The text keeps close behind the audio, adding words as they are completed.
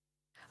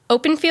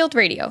Open Field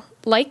Radio.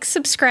 Like,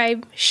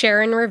 subscribe, share,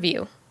 and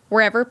review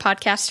wherever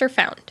podcasts are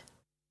found.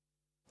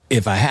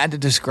 If I had to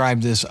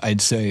describe this,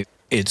 I'd say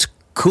it's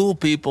cool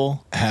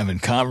people having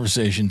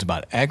conversations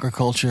about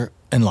agriculture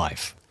and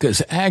life.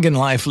 Because ag and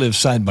life live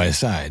side by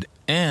side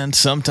and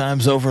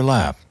sometimes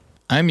overlap.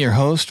 I'm your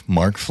host,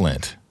 Mark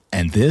Flint,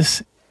 and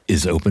this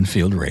is Open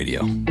Field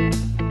Radio.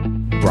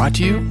 Brought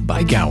to you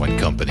by Gowan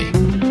Company.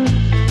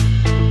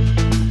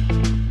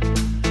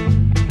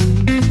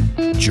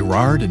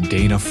 Gerard and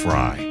Dana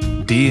Fry,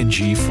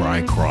 D&G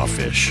Fry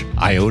Crawfish,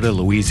 Iota,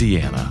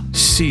 Louisiana.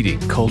 Seeding,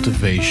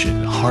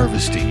 cultivation,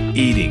 harvesting,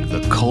 eating,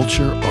 the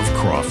culture of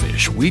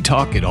crawfish. We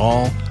talk it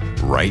all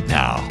right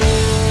now.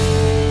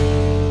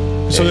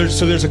 So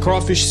there's a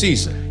crawfish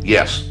season?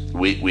 Yes,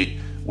 we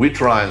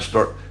try and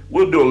start.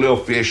 We'll do a little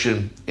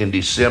fishing in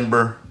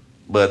December,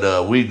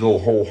 but we go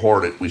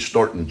wholehearted. We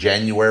start in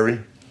January,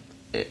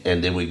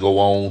 and then we go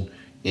on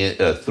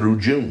through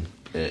June.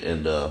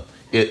 And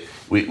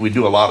we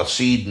do a lot of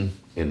seeding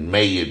in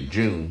May and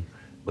June,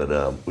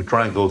 but we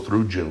try and go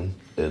through June.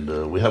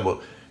 And we have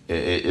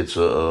it's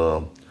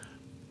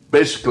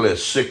basically a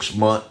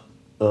 6-month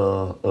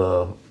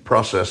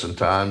processing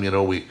time. You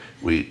know,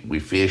 we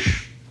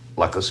fish,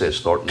 like I said,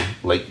 starting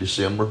late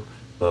December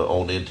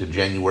on into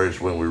January is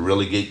when we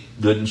really get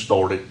good and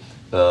started,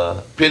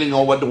 depending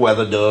on what the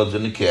weather does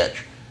and the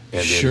catch.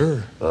 And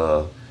sure.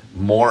 Then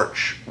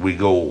March, we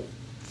go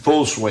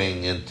full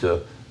swing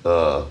into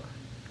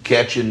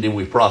catching, then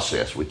we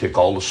process. We take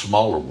all the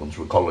smaller ones,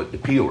 we call it the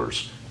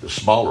peelers, the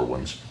smaller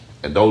ones,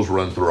 and those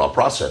run through our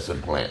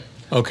processing plant.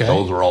 Okay.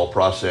 Those are all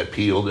processed,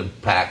 peeled, and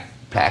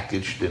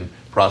packaged and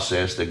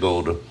processed. They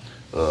go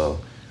to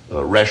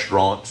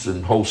restaurants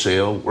and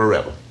wholesale,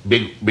 wherever.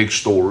 Big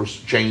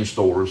stores, chain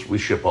stores. We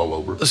ship all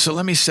over. So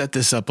let me set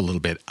this up a little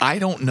bit. I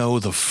don't know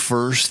the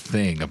first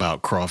thing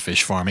about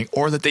crawfish farming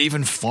or that they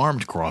even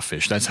farmed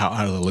crawfish. That's how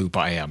out of the loop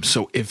I am.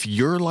 So if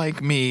you're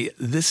like me,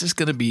 this is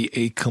going to be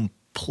a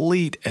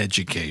complete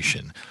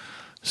education.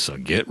 So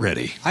get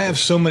ready. I have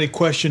so many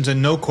questions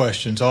and no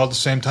questions all at the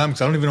same time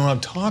because I don't even know what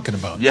I'm talking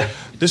about. Yeah.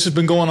 This has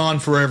been going on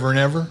forever and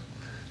ever?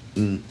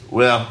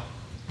 Well,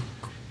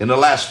 in the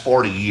last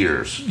 40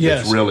 years,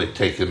 yes. It's really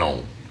taken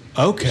on.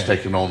 Okay. It's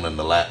taken on in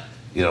the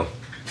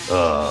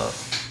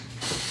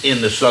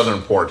in the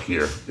southern part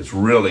here. It's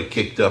really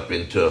kicked up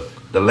into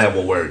the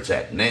level where it's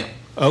at now.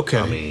 Okay.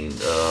 I mean,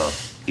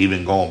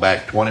 even going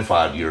back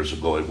 25 years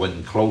ago, it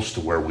wasn't close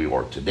to where we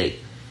are today.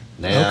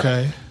 Now,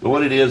 okay.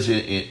 What it is,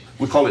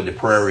 we call it the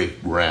prairie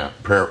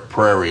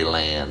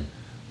land,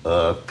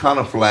 kind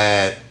of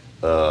flat,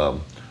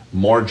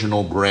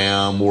 marginal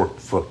ground, more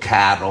for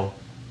cattle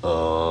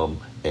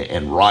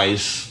and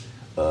rice.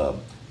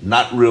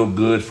 Not real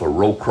good for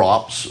row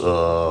crops,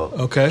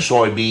 okay.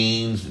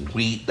 soybeans and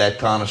wheat, that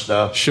kind of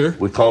stuff. Sure.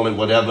 We call it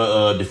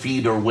whatever the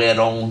feet are wet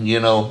on, you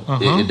know.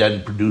 Uh-huh. It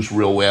doesn't produce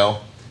real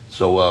well.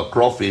 So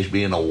crawfish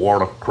being a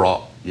water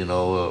crop,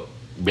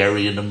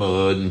 bury in the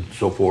mud and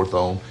so forth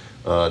on.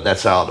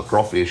 That's how the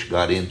crawfish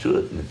got into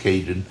it in the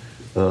Cajun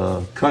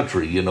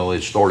country. You know,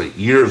 it started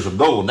years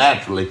ago.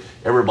 Naturally,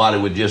 everybody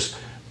would just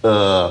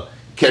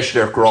catch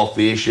their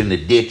crawfish in the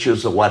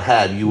ditches or what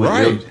have you with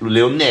right.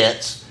 little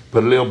nets,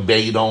 put a little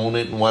bait on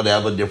it and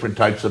whatever, different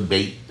types of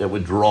bait that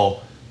would draw,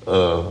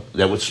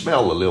 that would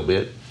smell a little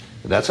bit.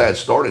 And that's how it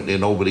started.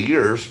 Then over the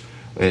years,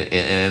 and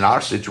in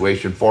our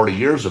situation 40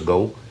 years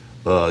ago,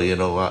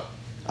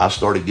 I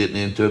started getting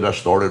into it. I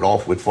started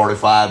off with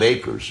 45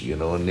 acres,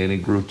 and then it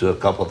grew to a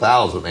couple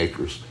thousand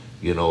acres,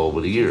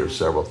 over the years,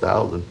 several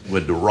thousand.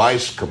 With the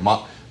rice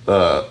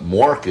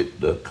market,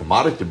 the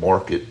commodity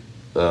market,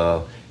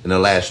 in the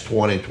last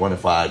 20,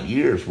 25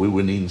 years, we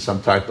were needing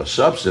some type of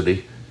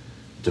subsidy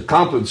to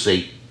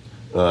compensate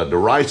the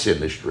rice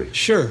industry.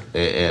 Sure.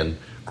 And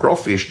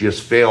crawfish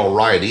just fell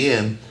right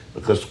in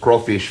because the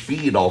crawfish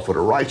feed off of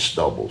the rice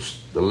stubbles,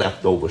 the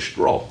leftover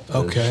straw,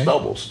 okay. and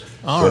stubbles.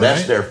 All so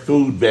that's right. their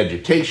food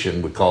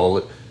vegetation, we call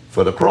it,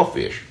 for the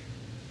crawfish.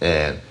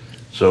 And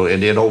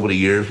then over the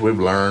years, we've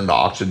learned the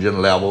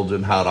oxygen levels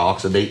and how to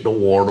oxidate the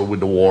water with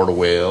the water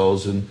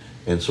wells and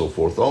so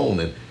forth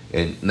on.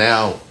 And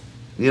now,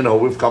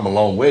 we've come a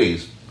long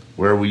ways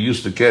where we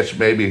used to catch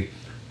maybe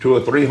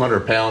 200 or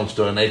 300 pounds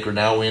to an acre.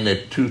 Now we're in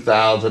at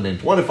 2,000 and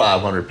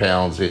 2,500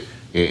 pounds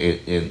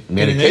in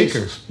many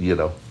cases,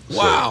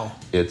 Wow.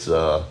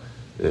 So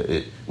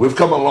it's we've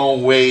come a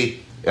long way.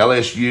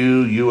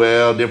 LSU,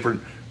 UL,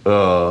 different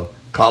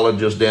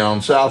colleges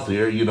down south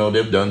here,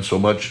 they've done so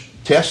much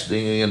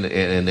testing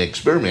and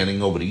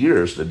experimenting over the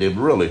years that they've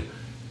really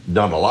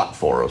done a lot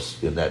for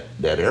us in that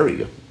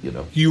area,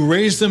 You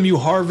raise them, you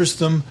harvest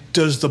them.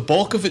 Does the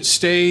bulk of it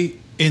stay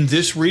in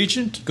this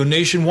region? Go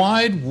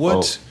nationwide?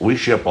 What? Oh, we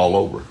ship all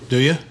over. Do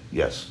you?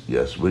 Yes,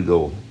 we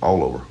go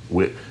all over.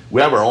 We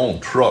have our own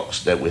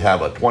trucks that we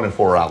have a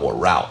 24-hour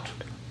route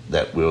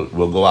that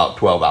we'll go out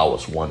 12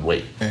 hours one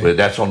way. Okay. But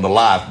that's on the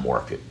live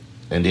market.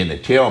 And then the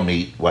tail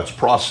meat, what's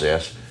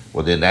processed,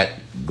 well, then that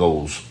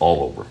goes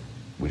all over.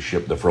 We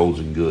ship the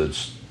frozen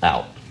goods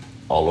out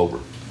all over.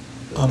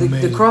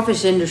 Amazing. The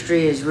crawfish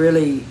industry has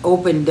really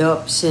opened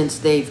up since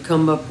they've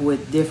come up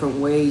with different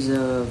ways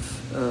of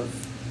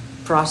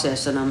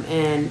processing them,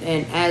 and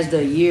as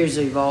the years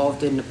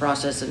evolved and the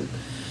processing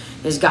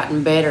has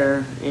gotten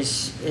better,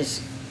 it's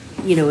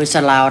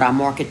allowed our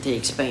market to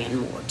expand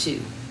more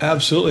too.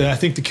 Absolutely. I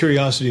think the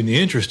curiosity and the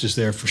interest is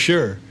there for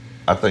sure.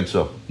 I think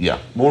so. Yeah,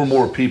 more and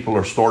more people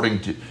are starting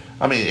to.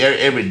 I mean,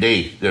 every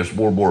day there's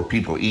more and more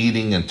people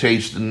eating and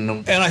tasting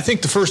them. And I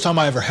think the first time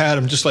I ever had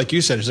them, just like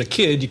you said, as a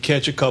kid, you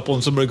catch a couple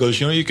and somebody goes,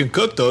 you can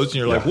cook those. And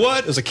you're like,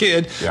 what? As a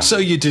kid? Yeah. So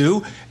you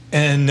do.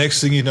 And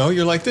next thing you know,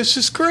 you're like, this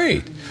is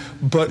great.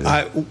 But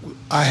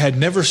I had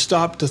never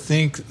stopped to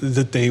think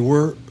that they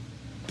were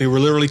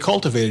literally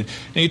cultivated.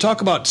 Now you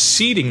talk about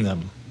seeding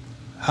them.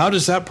 How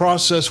does that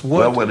process work?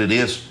 Well, what it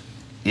is,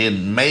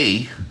 in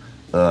May,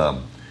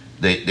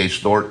 they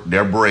start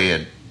their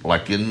bred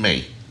like in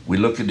May. We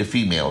look at the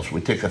females.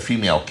 We take a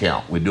female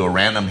count. We do a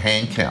random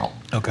hand count.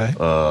 Okay.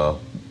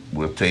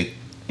 We'll take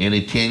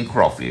any 10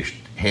 crawfish,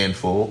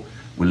 handful.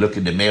 We look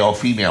at the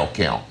male-female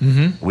count.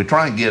 Mm-hmm. We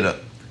try and get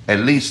at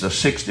least a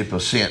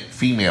 60%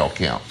 female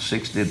count,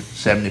 60 to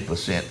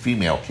 70%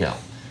 female count.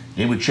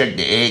 Then we check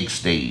the egg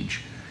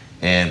stage.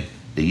 And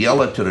the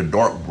yellow to the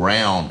dark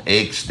brown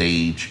egg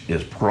stage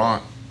is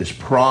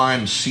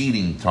prime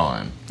seeding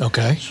time.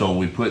 Okay. So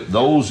we put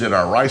those in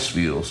our rice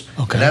fields.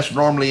 Okay. And that's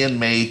normally in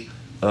May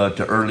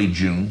to early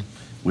June.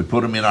 We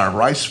put them in our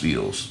rice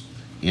fields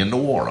in the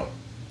water.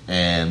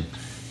 And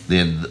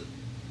then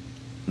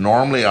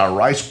normally our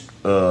rice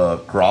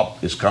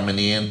crop is coming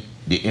in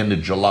the end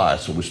of July.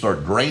 So we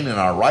start draining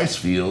our rice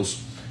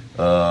fields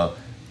the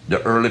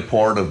early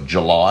part of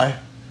July,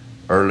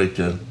 early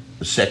to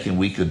the second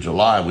week of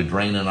July. We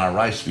drain in our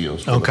rice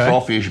fields. So the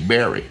crawfish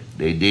bury.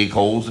 They dig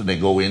holes and they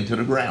go into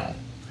the ground.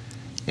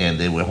 And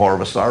then we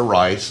harvest our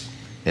rice.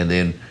 And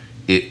then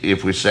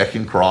if we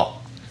second crop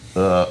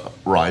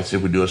rice,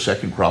 if we do a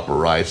second crop of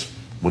rice,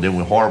 well, then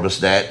we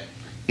harvest that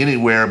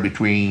anywhere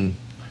between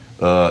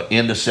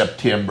end of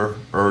September,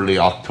 early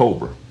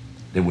October.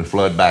 Then we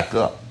flood back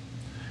up.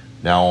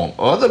 Now on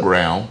other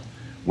ground,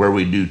 where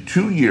we do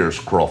 2 years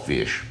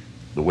crawfish,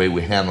 the way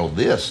we handle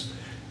this,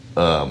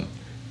 on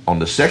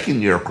the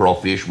second year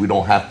crawfish, we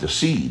don't have to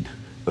seed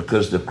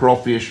because the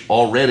crawfish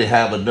already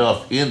have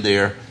enough in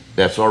there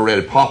that's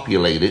already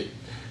populated.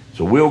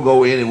 So we'll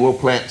go in and we'll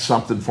plant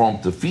something for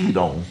them to feed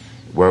on.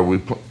 Where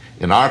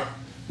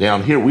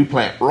down here we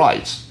plant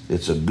rice.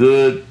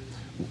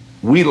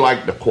 We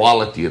like the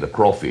quality of the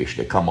crawfish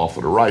that come off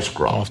of the rice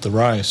crop. Off the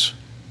rice.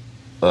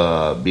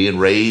 Being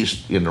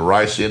raised in the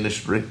rice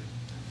industry,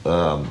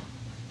 the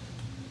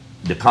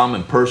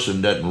common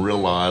person doesn't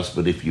realize,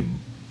 but if you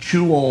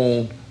chew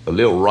on a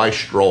little rice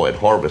straw at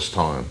harvest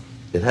time,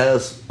 it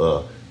has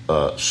a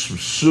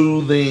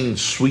soothing,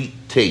 sweet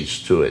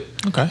taste to it.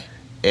 Okay.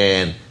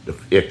 And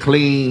a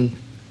clean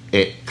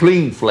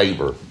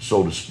flavor,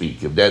 so to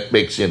speak, if that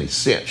makes any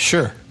sense.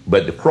 Sure.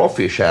 But the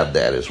crawfish have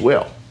that as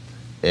well.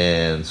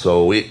 And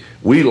so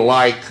we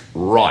like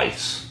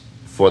rice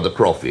for the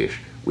crawfish.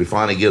 We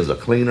find it gives a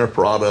cleaner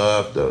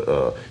product.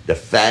 The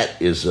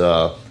fat is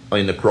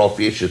in the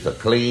crawfish is a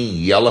clean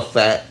yellow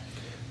fat.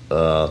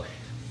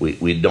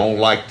 We don't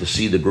like to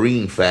see the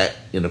green fat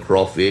in the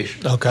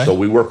crawfish. Okay. So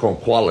we work on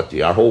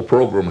quality. Our whole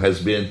program has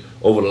been,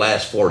 over the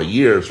last 40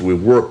 years,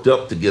 we've worked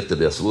up to get to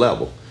this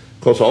level.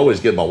 Of course, I always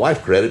give my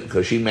wife credit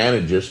because she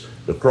manages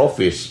the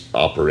crawfish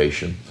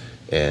operation,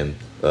 and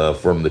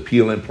from the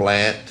peeling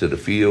plant to the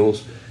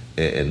fields,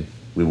 and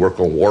we work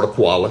on water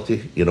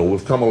quality.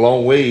 We've come a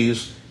long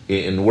ways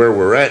in where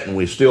we're at, and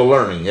we're still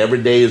learning.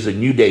 Every day is a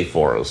new day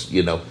for us.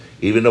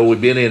 Even though we've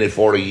been in it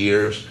 40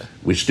 years,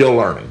 we're still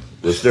learning.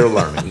 We're still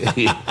learning.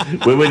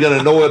 When we're going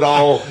to know it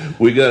all,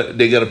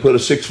 they got to put a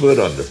 6 foot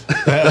under.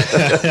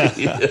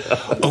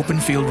 Open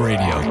Field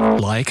Radio.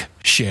 Like,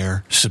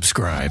 share,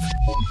 subscribe.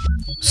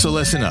 So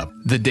listen up.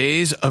 The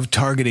days of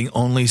targeting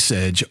only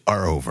sedge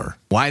are over.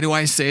 Why do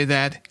I say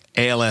that?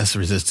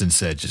 ALS-resistant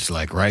sedges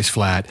like rice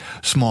flat,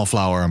 small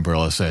flower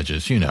umbrella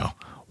sedges,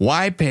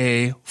 Why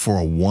pay for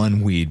a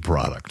one-weed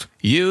product?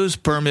 Use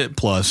Permit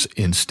Plus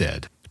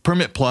instead.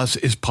 Permit Plus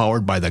is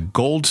powered by the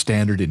gold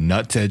standard in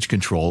nut sedge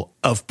control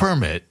of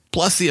Permit,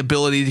 plus the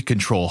ability to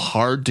control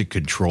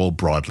hard-to-control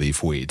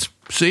broadleaf weeds.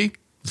 See?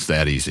 It's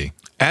that easy.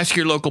 Ask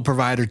your local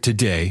provider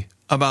today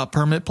about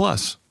Permit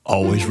Plus.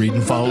 Always read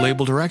and follow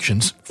label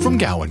directions from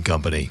Gowan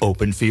Company.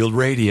 Open Field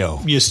Radio.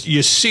 You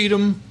seed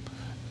them.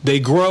 They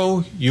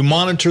grow. You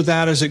monitor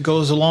that as it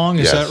goes along.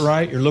 Is that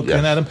right? You're looking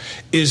at them.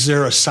 Is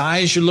there a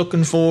size you're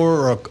looking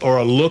for or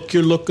a look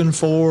you're looking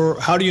for?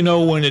 How do you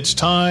know when it's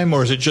time,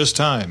 or is it just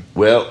time?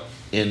 Well,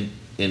 when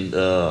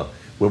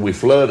we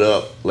flood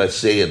up, let's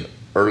say in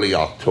early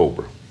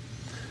October,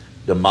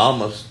 the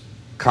mamas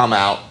come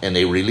out and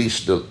they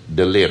release the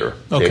litter.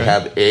 Okay. They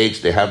have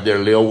eggs. They have their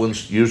little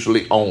ones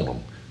usually on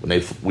them.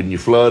 When you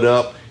flood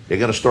up, they're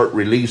going to start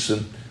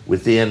releasing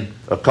within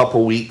a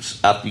couple weeks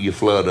after you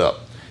flood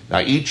up. Now,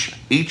 each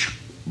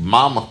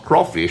mama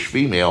crawfish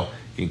female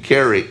can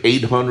carry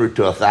 800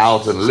 to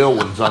 1,000 little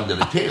ones under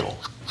the tail.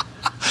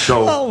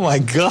 So, oh my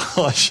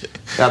gosh!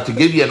 Now, to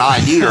give you an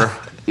idea,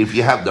 if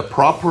you have the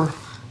proper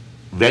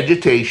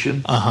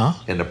vegetation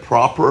and the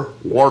proper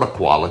water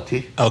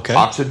quality,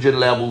 oxygen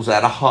levels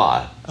at a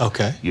high,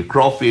 your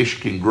crawfish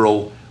can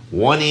grow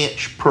 1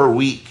 inch per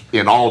week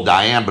in all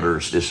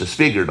diameters. This is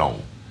figured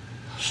on.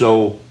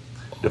 So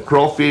the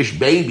crawfish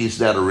babies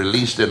that are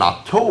released in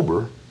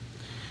October,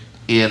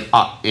 in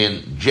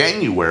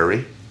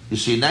January, you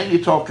see, now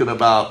you're talking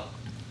about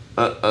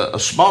a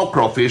small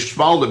crawfish,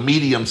 small to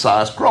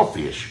medium-sized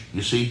crawfish.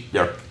 You see,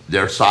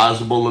 they're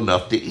sizable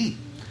enough to eat.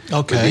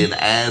 Okay. But then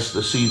as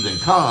the season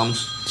comes,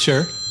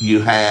 sure,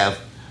 you have,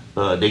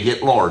 they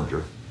get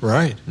larger.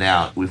 Right.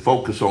 Now, we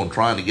focus on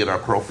trying to get our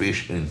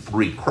crawfish in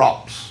 3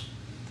 crops.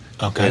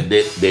 Okay. And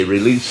they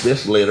release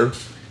this litter.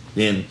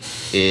 Then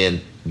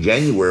in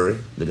January,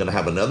 they're going to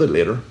have another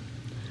litter.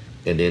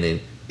 And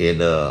then in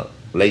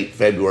late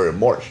February and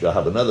March, they'll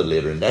have another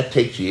litter. And that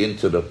takes you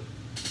into the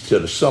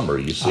summer,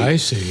 you see. I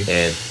see.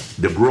 And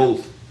the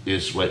growth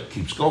is what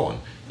keeps going.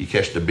 You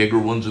catch the bigger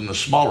ones and the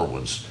smaller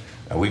ones.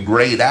 And we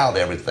grade out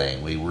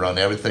everything. We run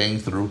everything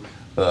through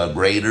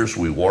graders.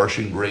 We wash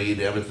and grade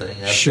everything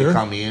as they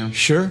come in.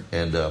 Sure.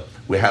 And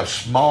we have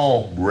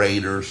small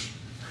graders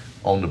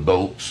on the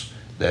boats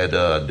that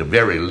the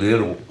very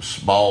little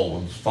small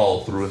ones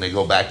fall through and they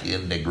go back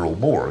in and they grow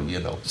more, you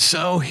know.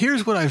 So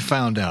here's what I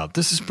found out.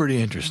 This is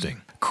pretty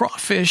interesting.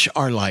 Crawfish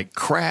are like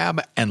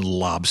crab and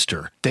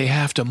lobster. They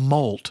have to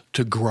molt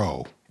to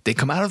grow. They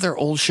come out of their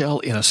old shell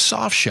in a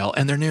soft shell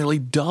and they're nearly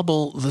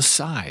double the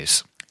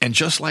size. And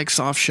just like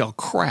soft-shell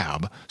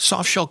crab,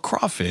 soft-shell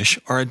crawfish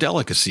are a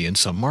delicacy in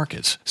some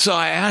markets. So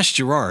I asked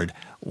Gerard,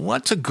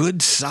 what's a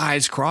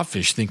good-sized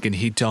crawfish, thinking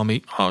he'd tell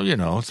me,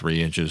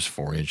 3 inches,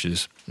 4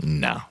 inches.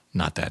 No,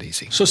 not that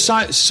easy. So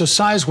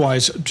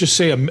size-wise, just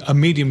say a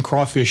medium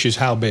crawfish is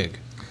how big?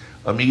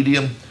 A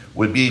medium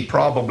would be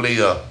probably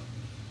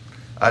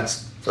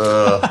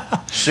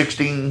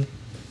 16,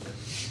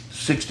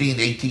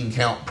 18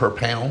 count per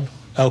pound.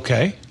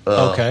 Okay.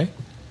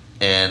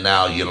 And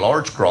now your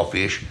large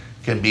crawfish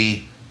can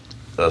be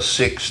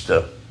 6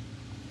 to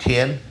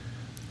 10.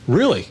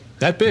 Really?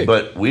 That big?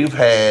 But we've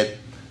had,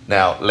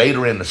 now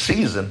later in the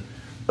season,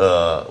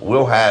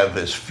 we'll have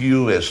as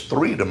few as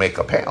 3 to make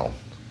a pound.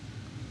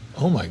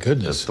 Oh my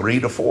goodness.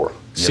 3 to 4.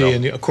 See,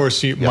 and of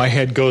course, my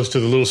head goes to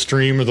the little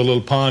stream or the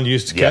little pond you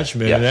used to catch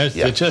them in, and that's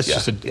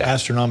just an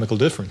astronomical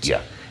difference.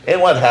 Yeah. And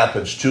what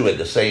happens, too, at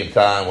the same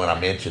time when I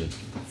mentioned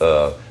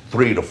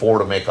 3 to 4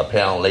 to make a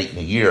pound late in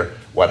the year,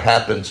 what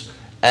happens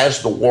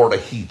as the water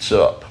heats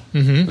up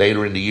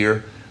later in the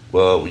year,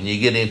 well, when you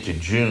get into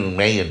June,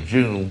 May and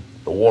June,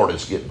 the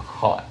water's getting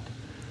hot.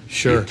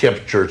 Sure. The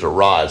temperatures are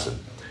rising.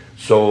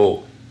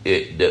 So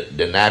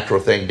the natural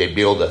thing, they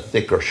build a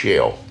thicker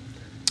shell.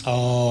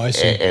 Oh, I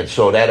see. And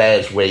so that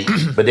adds weight,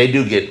 but they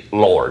do get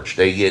large.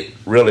 They get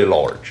really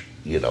large,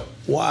 you know.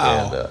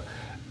 Wow.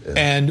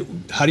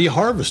 And how do you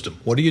harvest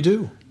them? What do you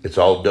do? It's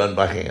all done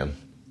by hand.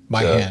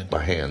 By hand?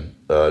 By hand.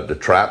 The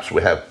traps,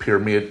 we have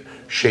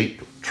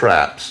pyramid-shaped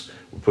traps.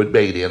 We put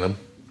bait in them.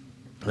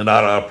 In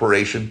our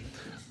operation,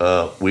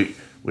 we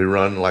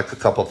run like a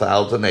couple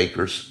thousand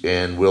acres,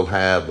 and we'll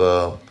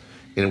have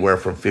anywhere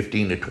from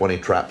 15 to 20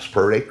 traps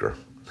per acre.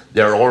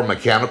 There are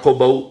mechanical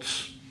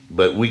boats,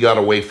 but we got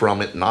away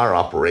from it in our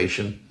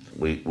operation.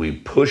 We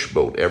push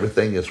boat.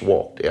 Everything is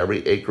walked.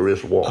 Every acre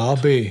is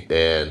walked.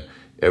 And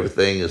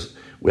everything is,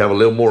 we have a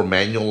little more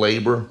manual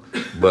labor,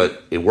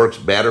 but it works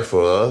better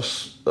for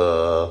us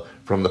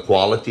from the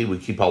quality. We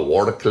keep our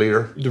water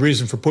clear. The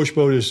reason for push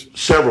boat is?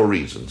 Several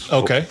reasons.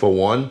 Okay. For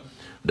one,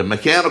 the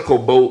mechanical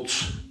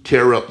boats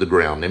tear up the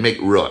ground. They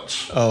make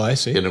ruts. Oh, I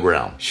see. In the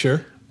ground.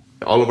 Sure.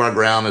 All of our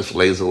ground is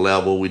laser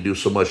level. We do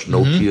so much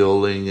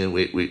no-killing, and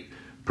we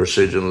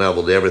precision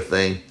leveled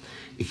everything.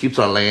 It keeps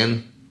our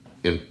land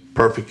in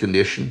perfect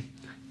condition.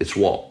 It's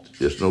walked.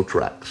 There's no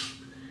tracks.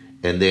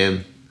 And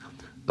then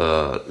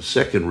the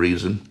second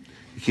reason,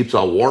 it keeps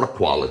our water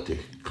quality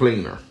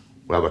cleaner.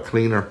 We have a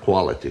cleaner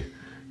quality.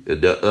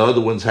 The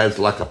other ones has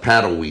like a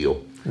paddle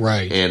wheel.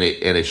 Right. And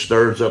it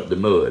stirs up the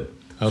mud.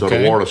 Okay. So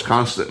the water's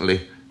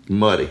constantly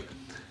muddy.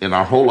 In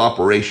our whole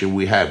operation,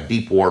 we have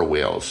deep water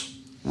wells.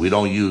 We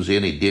don't use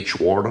any ditch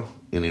water,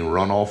 any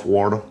runoff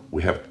water.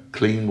 We have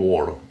clean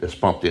water that's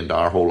pumped into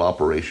our whole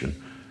operation.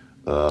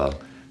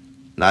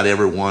 Not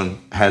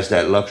everyone has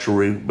that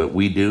luxury, but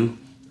we do.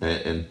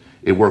 And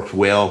it works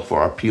well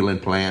for our peeling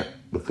plant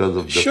because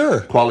of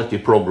the quality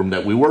program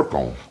that we work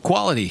on.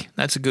 Quality,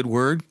 that's a good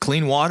word.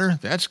 Clean water,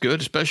 that's good,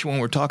 especially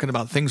when we're talking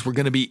about things we're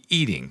going to be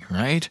eating,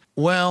 right?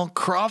 Well,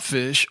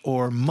 crawfish,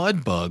 or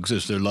mud bugs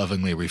as they're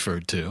lovingly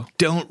referred to,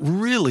 don't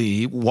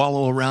really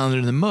wallow around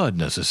in the mud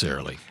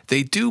necessarily.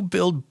 They do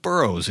build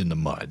burrows in the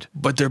mud,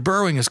 but their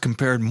burrowing is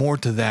compared more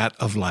to that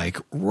of like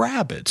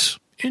rabbits.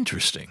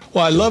 Interesting.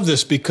 Well, I love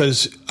this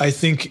because I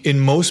think in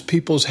most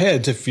people's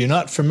heads, if you're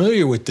not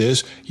familiar with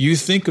this, you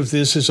think of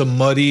this as a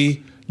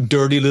muddy,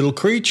 dirty little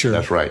creature.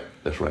 That's right.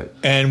 That's right.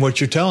 And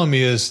what you're telling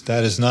me is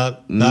that is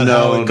not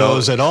how it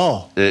goes at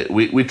all.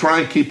 We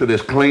try and keep it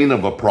as clean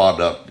of a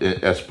product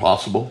as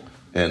possible.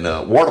 And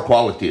water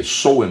quality is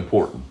so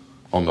important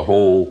on the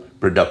whole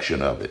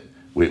production of it.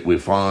 We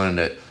find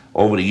that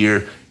over the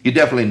year, You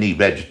definitely need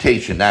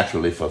vegetation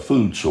naturally for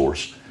food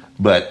source,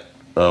 but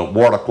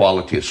water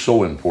quality is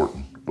so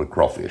important with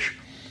crawfish.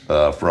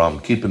 From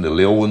keeping the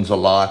little ones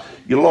alive.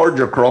 Your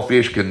larger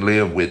crawfish can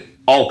live with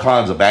all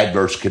kinds of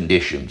adverse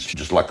conditions,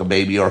 just like a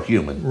baby or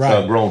human,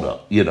 Right. grown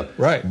up,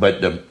 Right.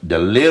 But the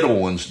little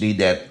ones need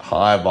that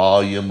high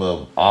volume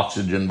of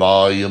oxygen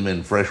volume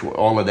and fresh water.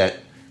 All of that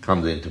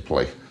comes into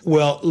play.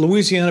 Well,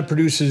 Louisiana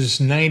produces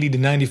 90 to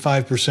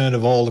 95%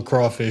 of all the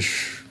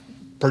crawfish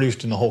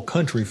produced in the whole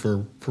country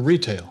for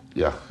retail.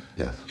 Yeah.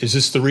 Is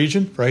this the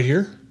region right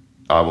here?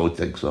 I would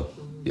think so.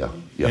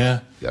 Yeah.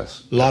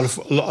 Yes. A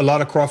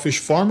lot of crawfish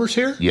farmers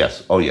here?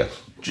 Yes. Oh, yes.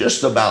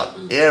 Just about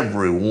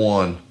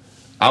everyone,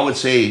 I would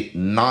say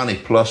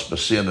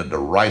 90+% of the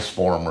rice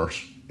farmers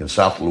in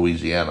South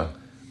Louisiana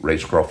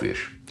raise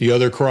crawfish. The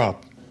other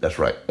crop. That's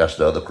right. That's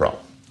the other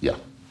crop. Yeah.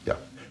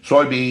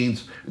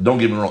 Soybeans, don't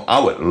get me wrong, I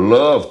would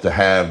love to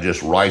have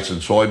just rice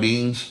and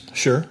soybeans,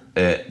 Sure.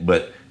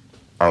 but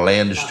our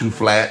land is too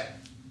flat.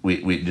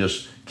 We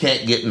just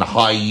can't get in the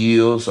high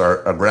yields.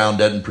 Our ground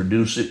doesn't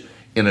produce it.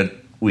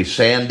 We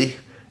sandy.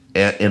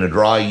 In a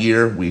dry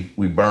year,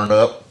 we burn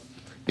up.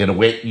 In a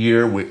wet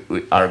year,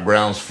 our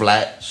ground's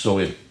flat, so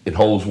it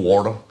holds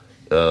water.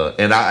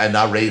 And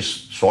I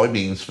raised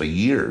soybeans for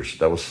years.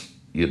 That was,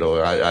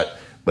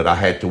 but I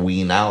had to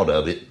wean out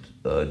of it.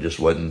 Just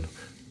wasn't.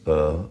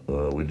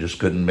 We just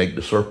couldn't make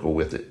the circle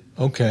with it.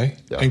 Okay.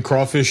 Yeah. And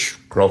crawfish.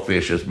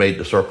 Crawfish has made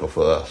the circle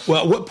for us.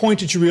 Well, at what point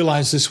did you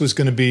realize this was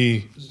going to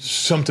be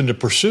something to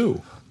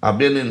pursue? I've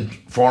been in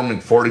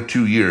farming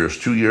 42 years.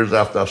 2 years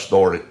after I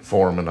started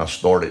farming, I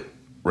started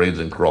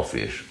raising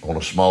crawfish on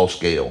a small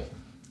scale.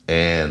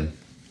 And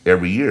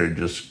every year it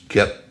just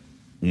kept,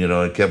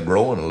 it kept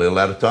growing a little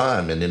at a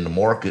time. And then the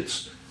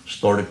markets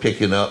started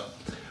picking up.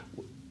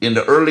 In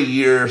the early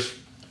years,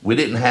 we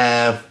didn't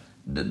have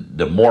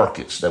the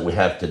markets that we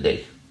have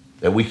today,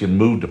 that we can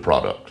move the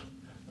product.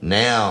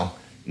 Now,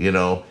 in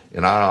our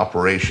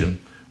operation,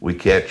 we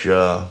catch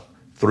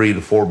 3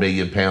 to 4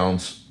 million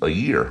pounds a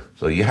year.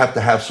 So you have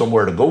to have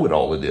somewhere to go with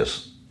all of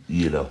this,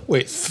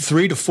 Wait,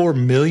 3 to 4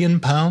 million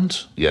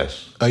pounds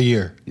Yes. a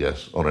year?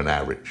 Yes, on an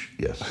average.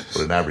 Yes,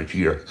 on an average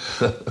year.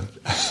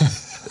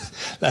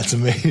 That's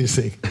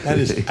amazing. That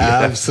is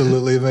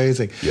absolutely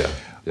amazing. Yeah.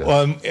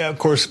 Of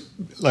course,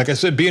 like I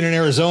said, being in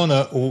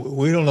Arizona,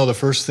 we don't know the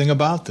first thing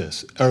about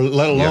this, or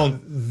let alone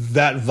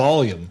that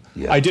volume.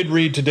 Yeah. I did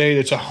read today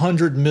that it's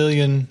 100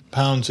 million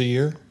pounds a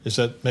year. Does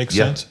that make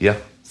sense? Yeah.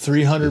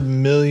 $300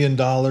 million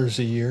a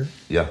year.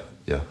 Yeah.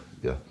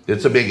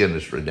 It's a big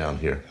industry down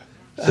here.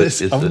 That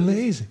is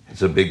amazing.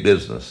 It's a big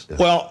business. Yeah.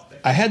 Well,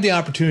 I had the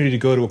opportunity to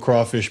go to a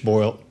crawfish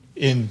boil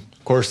in,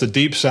 of course, the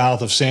deep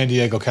south of San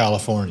Diego,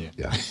 California.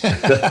 Yeah.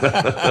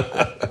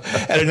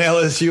 At an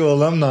LSU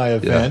alumni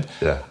event.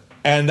 Yeah.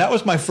 And that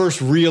was my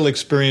first real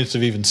experience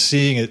of even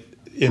seeing it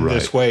in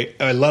this way,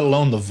 let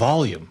alone the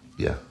volume.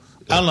 Yeah.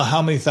 I don't know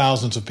how many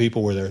thousands of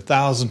people were there,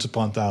 thousands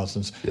upon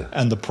thousands,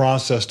 and the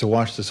process to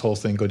watch this whole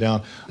thing go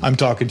down. I'm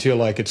talking to you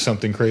like it's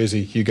something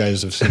crazy. You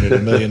guys have seen it a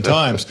million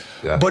times,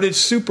 but it's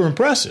super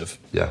impressive.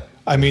 Yeah.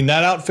 I mean,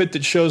 that outfit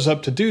that shows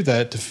up to do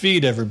that, to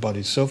feed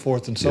everybody, so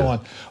forth and so on.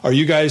 Are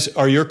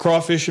your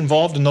crawfish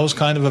involved in those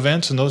kind of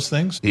events and those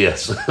things?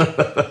 Yes.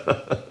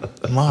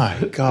 My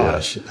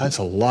gosh, that's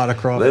a lot of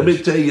crawfish. Let me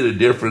tell you the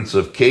difference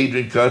of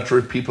Cajun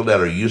country, people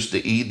that are used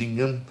to eating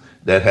them,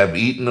 that have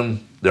eaten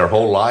them their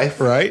whole life.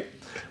 Right.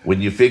 When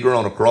you figure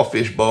on a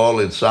crawfish ball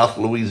in South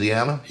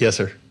Louisiana, Yes,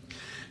 sir.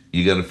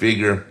 you're going to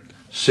figure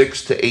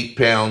 6 to 8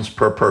 pounds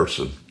per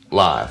person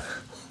live.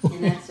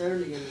 And that's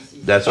early in the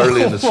season. That's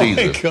early in the Oh, my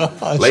season.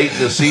 gosh. Late in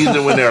the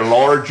season when they're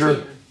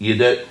larger,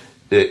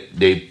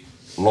 they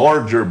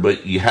larger,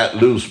 but you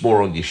lose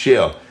more on your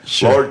shell.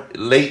 Sure.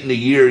 Late in the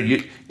year,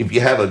 if you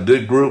have a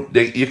good group,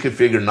 you can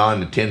figure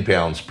 9 to 10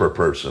 pounds per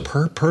person.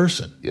 Per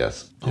person.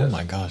 Yes. Oh,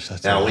 my gosh,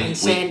 that's Now, a In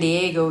San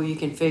Diego, you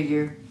can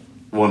figure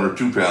 1 or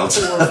 2 pounds.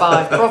 4 or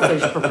 5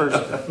 crawfish per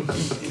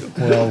person.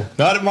 Well,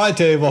 not at my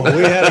table.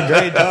 We had a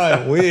great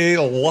time. We ate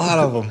a lot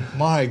of them.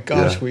 My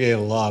gosh, we ate a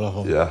lot of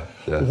them. Yeah.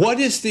 What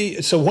is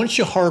so once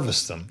you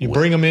harvest them, you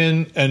bring them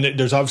in, and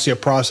there's obviously a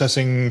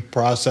processing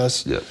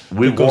process. Yeah.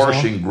 We that goes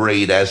wash on? and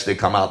grade as they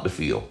come out the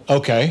field.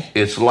 Okay.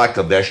 It's like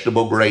a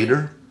vegetable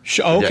grader.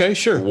 Okay,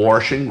 sure.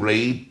 Wash and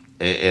grade,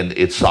 and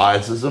it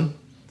sizes them,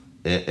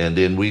 and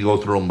then we go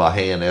through them by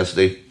hand as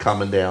they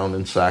coming down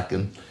and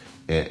sacking,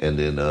 and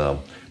then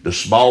the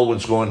small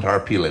ones go into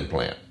our peeling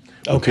plant.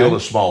 We Okay. peel the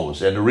small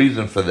ones, and the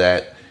reason for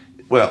that,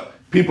 well,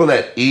 people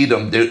that eat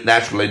them,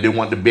 naturally they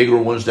want the bigger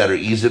ones that are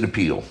easy to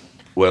peel.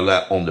 Well,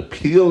 on the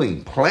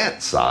peeling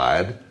plant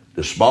side,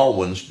 the small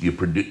ones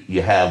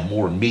you have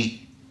more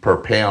meat per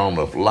pound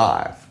of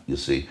live. You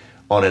see,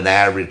 on an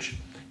average,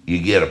 you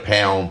get a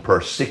pound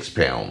per 6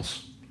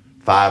 pounds,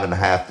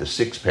 5.5 to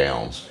 6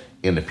 pounds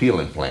in the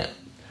peeling plant.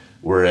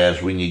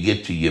 Whereas when you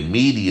get to your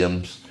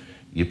mediums,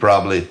 you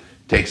probably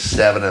take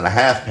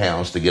 7.5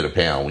 pounds to get a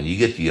pound. When you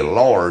get to your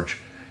large,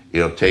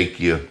 it'll take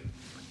you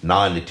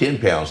 9 to 10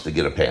 pounds to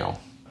get a pound.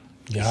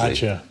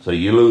 Gotcha. So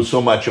you lose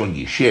so much on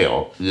your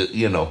shell,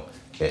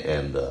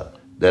 and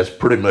That's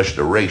pretty much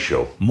the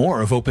ratio.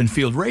 More of Open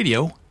Field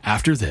Radio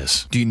after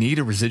this. Do you need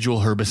a residual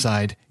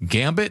herbicide?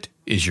 Gambit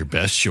is your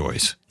best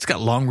choice. It's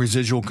got long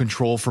residual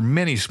control for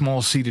many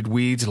small-seeded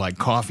weeds like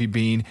coffee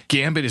bean.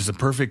 Gambit is the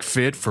perfect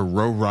fit for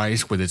row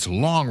rice with its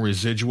long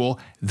residual.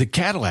 The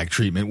Cadillac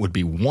treatment would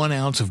be 1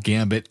 ounce of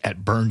Gambit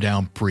at burn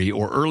down pre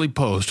or early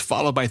post,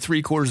 followed by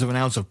 3/4 of an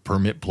ounce of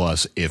Permit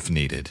Plus if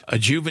needed.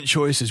 Adjuvant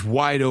choice is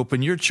wide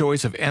open. Your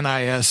choice of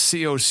NIS,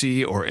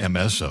 COC, or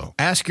MSO.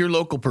 Ask your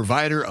local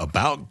provider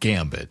about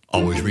Gambit.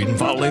 Always read and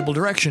follow label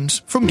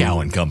directions from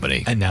Gowan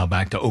Company. And now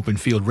back to Open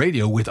Field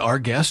Radio with our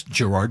guests,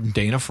 Gerard and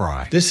Dana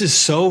Fry. This is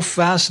so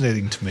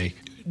fascinating to me.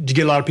 Do you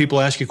get a lot of people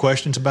ask you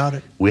questions about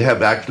it? We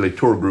have actually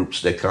tour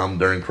groups that come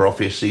during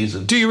crawfish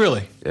season. Do you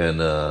really?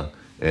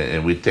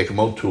 And we take them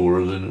on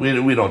tours, and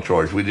we don't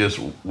charge. We just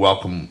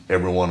welcome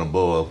everyone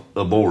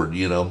aboard,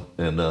 you know,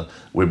 and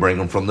we bring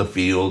them from the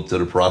field to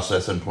the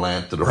processing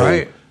plant to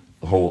the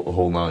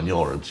whole 9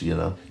 yards, you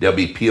know. They'll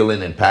be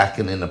peeling and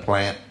packing in the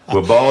plant.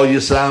 We'll ball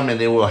you some,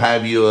 and then we'll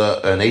have you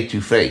an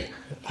etouffee.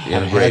 I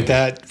had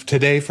that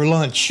today for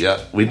lunch. Yeah,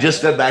 we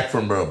just got back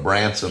from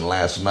Branson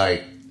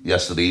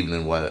yesterday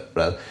evening,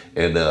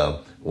 and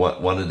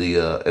one of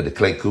the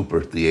Clay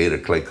Cooper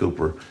Theater,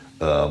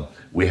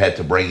 we had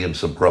to bring him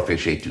some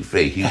crawfish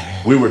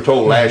etouffee. We were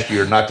told last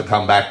year not to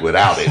come back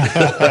without it.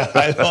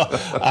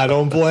 I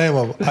don't blame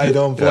him. I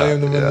don't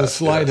blame them in the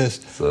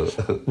slightest. So,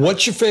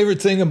 what's your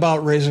favorite thing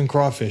about raising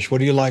crawfish? What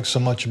do you like so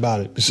much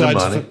about it?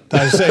 Besides the money.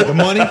 I say the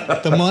money.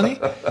 The money.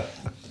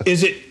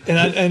 Is it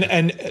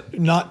and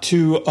not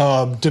to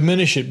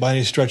diminish it by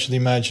any stretch of the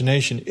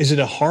imagination? Is it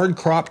a hard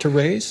crop to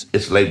raise?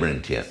 It's labor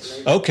intense.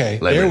 Okay,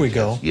 there we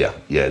go. Yeah,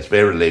 it's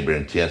very labor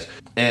intense.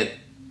 And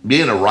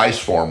being a rice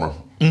farmer,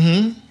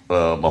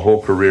 my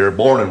whole career,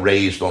 born and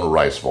raised on a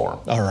rice farm.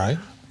 All right.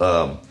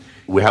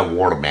 We have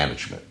water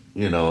management.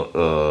 You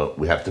know,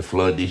 we have to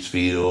flood these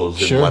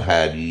fields and what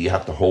have you. You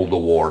have to hold the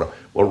water.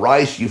 Well,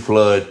 rice, you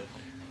flood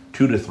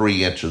 2 to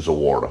 3 inches of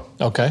water.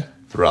 Okay.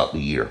 Throughout the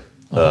year.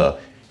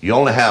 You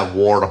only have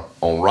water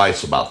on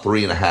rice about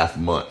 3.5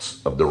 months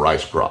of the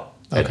rice crop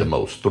at the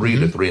most, 3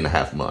 to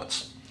 3.5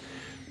 months.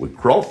 With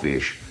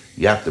crawfish,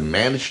 you have to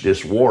manage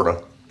this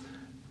water,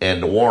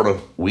 and the water,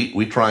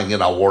 we try and get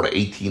our water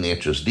 18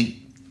 inches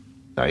deep.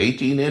 Now,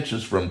 18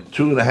 inches from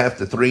 2.5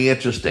 to 3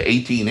 inches to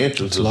 18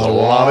 inches is a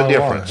lot of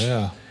difference. Water,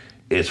 yeah.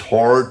 It's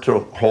hard to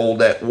hold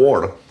that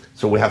water,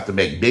 so we have to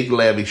make big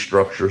levee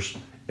structures,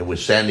 and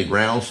with sandy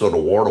ground so the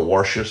water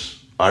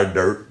washes our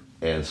dirt,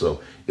 and so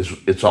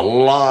it's a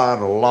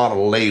lot of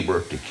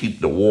labor to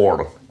keep the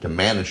water, to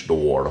manage the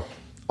water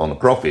on the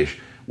crawfish.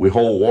 We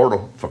hold water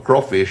for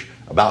crawfish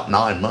about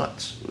 9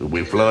 months.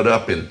 We flood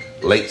up in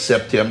late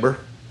September.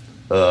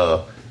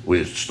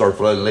 We start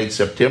flooding late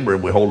September,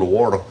 and we hold the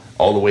water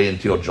all the way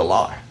until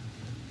July.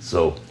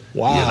 So,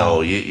 you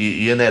know,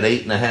 you're in that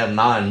 8.5,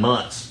 9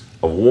 months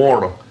of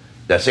water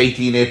that's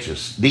 18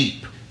 inches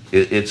deep.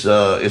 It's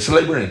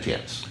labor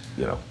intense,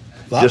 you know.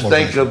 Just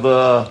think of,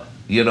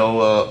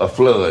 a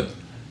flood.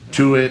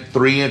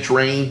 3-inch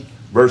rain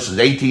versus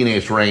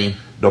 18-inch rain,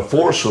 the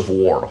force of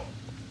water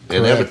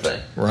and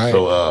everything. Right.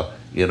 So,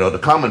 the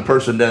common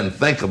person doesn't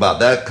think about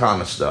that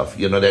kind of stuff,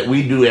 that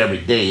we do every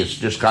day. It's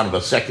just kind of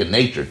a second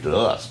nature to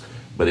us,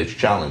 but it's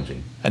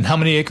challenging. And how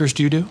many acres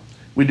do you do?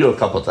 We do a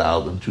couple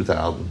thousand,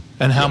 2,000.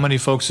 And how many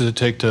folks does it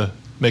take to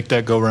make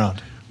that go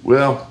round?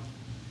 Well,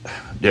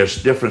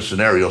 there's different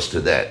scenarios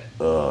to that.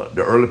 The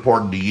early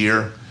part of the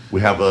year,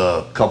 we have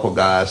a couple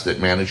guys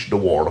that manage the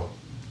water,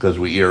 because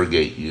we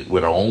irrigate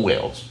with our own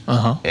wells.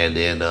 And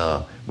then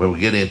when we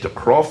get into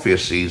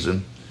crawfish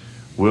season,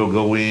 we'll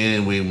go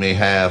in, we may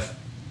have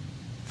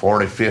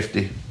 40,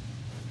 50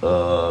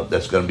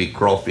 that's going to be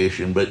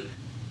crawfishing, but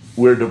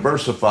we're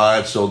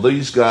diversified, so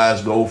these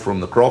guys go from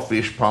the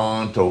crawfish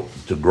pond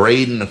to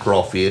grading the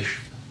crawfish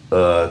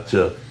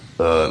to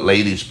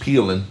ladies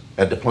peeling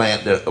at the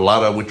plant.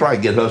 We try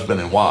to get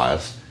husband and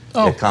wives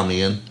that come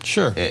in.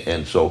 Sure.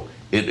 And so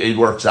it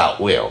works out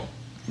well,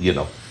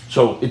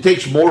 So it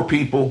takes more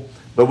people,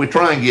 but we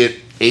try and get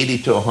 80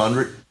 to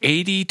 100.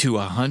 80 to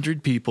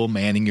 100 people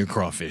manning your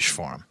crawfish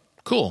farm.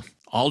 Cool.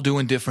 All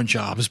doing different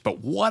jobs,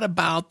 but what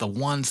about the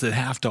ones that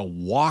have to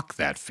walk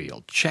that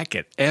field? Check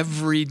it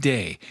every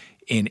day.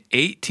 In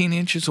 18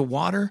 inches of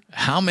water,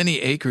 how many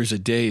acres a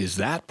day is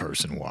that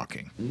person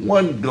walking?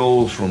 One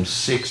goes from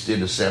 60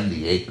 to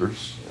 70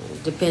 acres.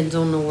 It depends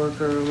on the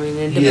worker. I mean,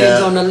 it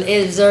depends on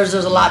there's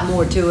a lot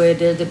more to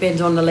it. It depends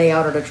on the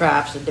layout of the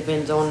traps. It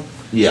depends on...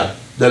 Yeah,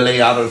 the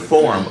layout of the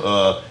farm.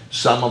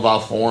 Some of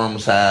our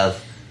farms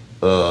have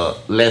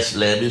less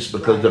levees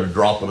because of the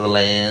drop of the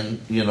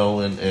land,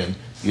 and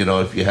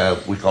if you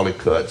have, we call it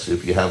cuts.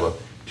 If you have a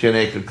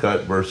 10-acre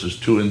cut versus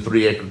 2 and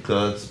 3 acre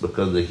cuts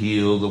because of the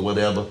hills or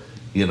whatever,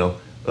 you don't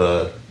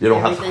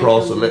have to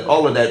cross the levee.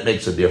 All of that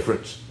makes a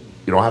difference.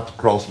 You don't have to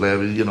cross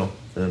levees,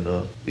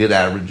 and it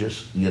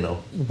averages,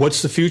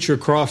 What's the future of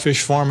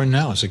crawfish farming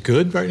now? Is it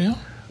good right now?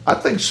 I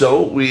think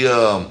so. We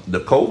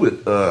the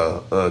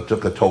COVID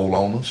took a toll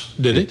on us.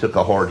 Did it? Took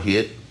a hard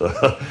hit.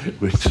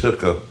 We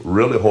took a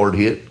really hard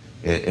hit,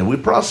 And we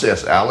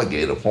process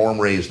alligator,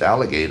 farm-raised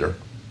alligator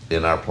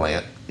in our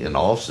plant in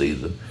off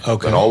season.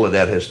 Okay. But all of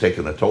that has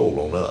taken a toll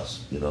on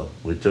us.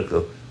 We took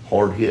a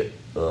hard hit.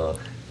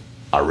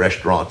 Our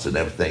restaurants and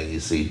everything, you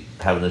see,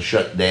 having to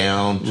shut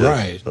down, to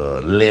Right.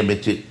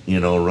 Limit it,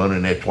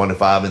 running at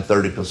 25 and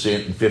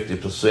 30% and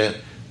 50%.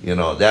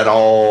 That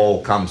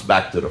all comes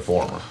back to the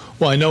farmer.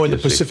 Well, I know in the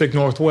You see. Pacific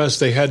Northwest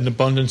they had an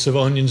abundance of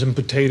onions and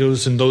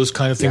potatoes and those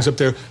kind of things Yeah. up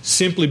there,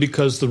 simply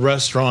because the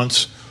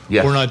restaurants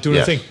Yes, were not doing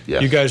yes, anything.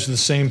 yes. You guys are the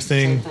same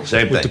thing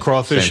Same with thing. the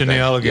crawfish Same and the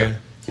thing. alligator.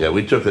 Yeah,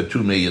 we took a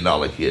 $2 million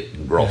hit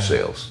in gross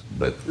sales.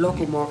 But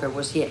Local market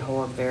was hit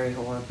hard, very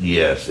hard.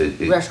 yes, it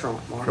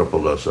Restaurant market.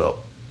 tripled us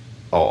up.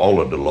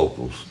 All of the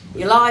locals.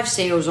 Your live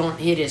sales aren't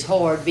hit as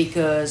hard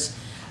because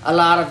a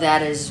lot of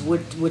that is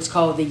what's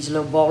called these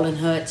little balling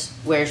huts,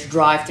 where it's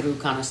drive-through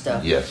kind of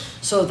stuff. Yes.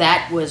 So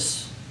that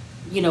was,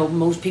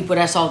 most people,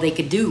 that's all they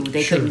could do.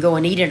 They Sure. couldn't go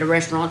and eat at a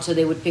restaurant, so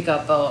they would pick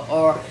up,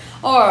 or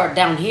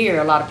down here,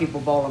 a lot of people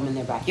ball them in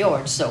their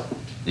backyards. So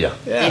Yeah.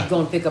 they'd go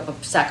and pick up a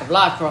sack of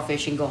live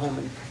crawfish and go home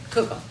and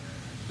cook them.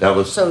 That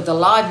was So the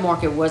live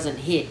market wasn't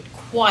hit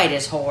quite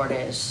as hard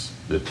as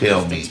the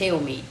tail the meat.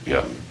 tail meat. Yeah.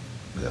 And,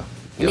 Yeah.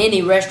 and Yeah.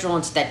 any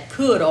restaurants that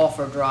could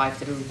offer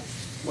drive-through,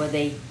 well,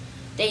 they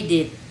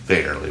did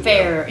Fairly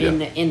fair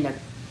well.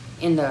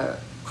 in the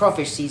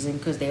crawfish season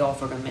because they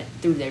offered them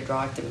through their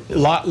drive-through.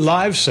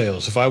 Live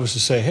sales. If I was to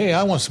say, hey,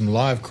 I want some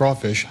live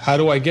crawfish, how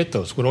do I get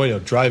those? What do I do?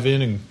 Drive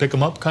in and pick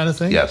them up kind of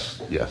thing? Yes.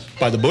 Yes.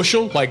 By the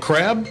bushel, like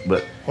crab?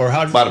 But Or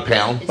how? by the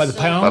pound. By the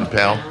It's pound? sold By the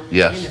pound?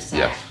 Yes, In a sack.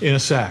 yes. In a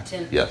sack.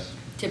 Yes.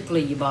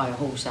 Typically, you buy a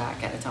whole sack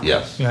at a time.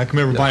 Yes. Yeah, I can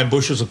remember Yeah. buying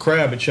bushels of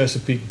crab at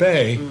Chesapeake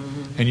Bay,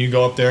 and you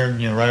go up there,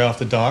 and, right off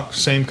the dock.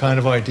 Same kind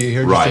of idea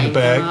here, just in Right. a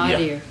bag. Right. Yeah.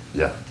 Idea.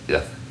 Yeah.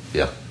 Yeah.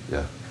 Yeah.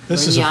 Yeah.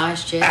 This Bring is your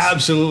ice chest.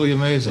 absolutely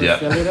amazing. Yeah.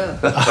 Fill it up.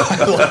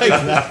 I like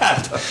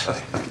that.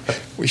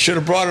 We should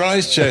have brought an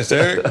ice chest,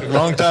 Eric.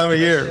 Wrong time of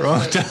year.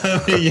 Wrong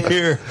time of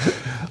year.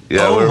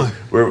 Yeah, Oh, my-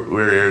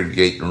 we're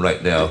irrigating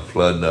right now,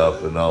 flooding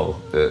up and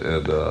all,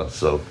 and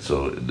so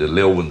the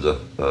little ones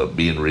are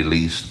being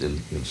released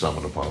in some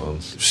of the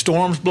ponds.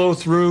 Storms blow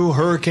through,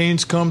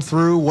 hurricanes come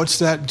through. What's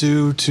that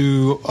do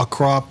to a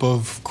crop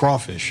of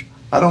crawfish?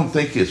 I don't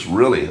think it's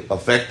really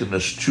affecting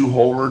us too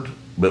hard,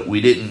 but we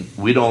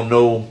don't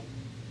know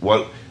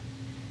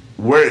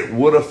where it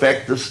would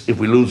affect us if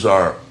we lose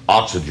our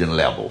oxygen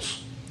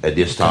levels at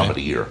this time of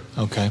the year.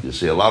 Okay. You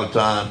see, a lot of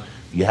time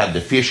you have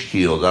the fish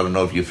kills. I don't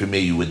know if you're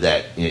familiar with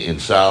that in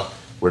South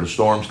where the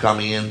storms come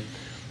in.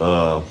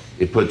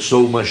 It puts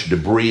so much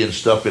debris and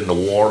stuff in the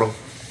water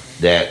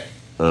that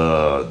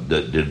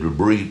the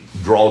debris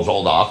draws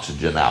all the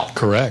oxygen out.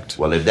 Correct.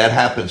 Well, if that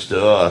happens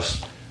to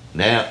us,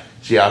 now,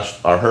 see,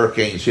 our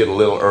hurricanes hit a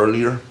little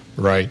earlier.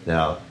 Right.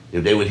 Now,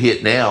 if they would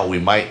hit now,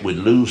 would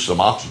lose some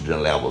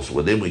oxygen levels.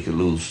 Well, then we could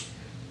lose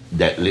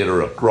that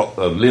litter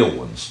of little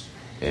ones.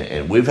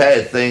 And we've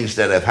had things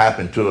that have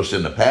happened to us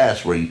in the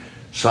past where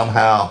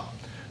somehow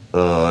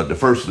the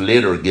first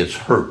litter gets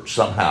hurt.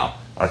 Somehow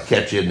our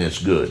catch isn't as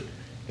good.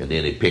 And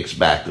then it picks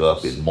back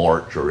up in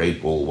March or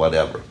April,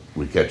 whatever.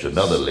 We catch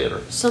another litter.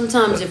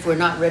 Sometimes if we're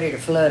not ready to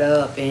flood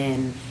up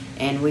and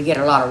we get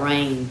a lot of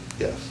rain,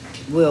 Yes.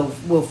 we'll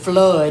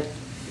flood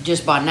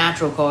just by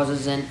natural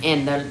causes,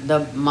 and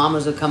the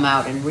mamas will come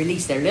out and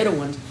release their little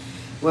ones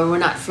where we're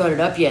not flooded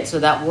up yet, so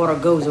that water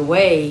goes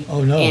away.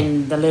 Oh, no.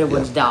 And the little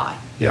ones die.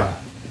 Yeah.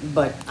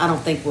 But I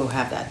don't think we'll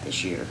have that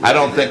this year. I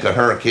don't think a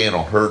hurricane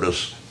will hurt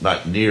us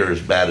not near as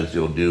bad as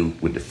they'll do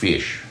with the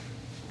fish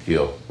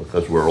kill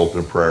because we're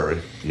open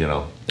prairie,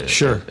 And,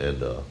 Sure.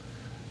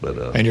 But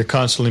And you're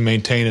constantly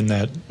maintaining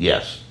that.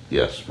 yes,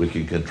 we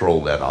can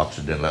control that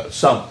oxygen level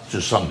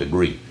to some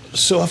degree.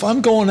 So if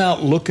I'm going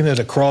out looking at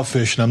a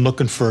crawfish and I'm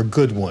looking for a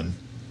good one,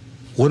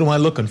 what am I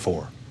looking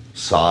for?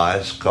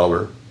 Size,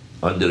 color,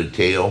 under the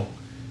tail,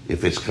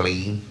 if it's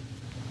clean.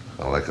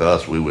 Like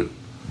us, we would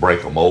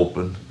break them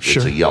open.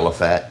 Sure. It's a yellow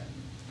fat.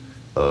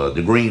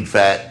 The green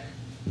fat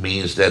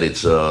means that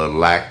it's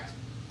lacked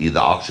either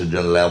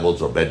oxygen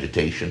levels or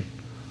vegetation.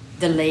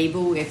 The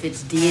label, if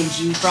it's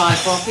D&G fried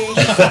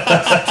crawfish.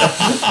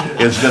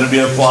 It's going to be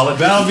a quality.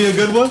 That'll be a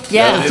good one?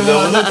 Yeah. That's what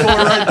I look for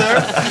right there.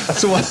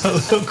 That's what I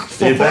look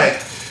for. In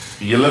fact,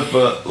 you look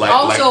for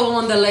Also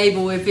on the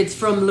label, if it's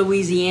from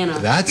Louisiana.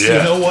 That's, Yeah.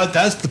 you know what?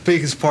 That's the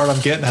biggest part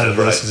I'm getting out of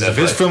That's this. right, Is that's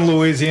if it's right. from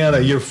Louisiana,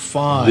 you're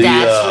fine.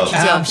 That's what you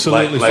tell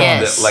absolutely like,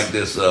 fine. Yes. like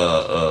this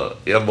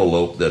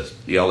envelope, that's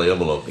yellow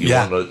envelope. You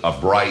Yeah. want a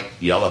bright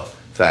yellow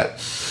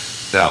fat.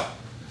 Now,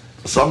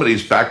 some of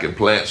these packing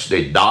plants,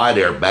 they dye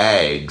their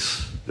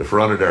bags, the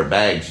front of their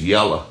bags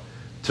yellow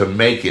to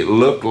make it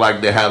look like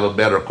they have a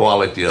better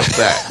quality of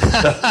fat.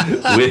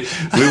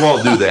 we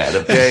won't do that,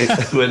 okay?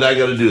 We're not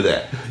going to do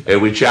that.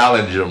 And we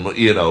challenge them,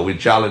 we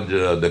challenge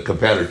the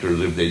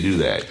competitors if they do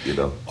that,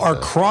 Are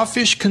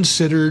crawfish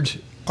considered,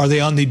 are they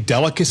on the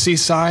delicacy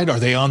side? Are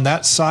they on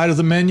that side of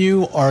the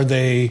menu? Are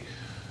they,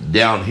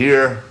 Down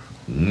here,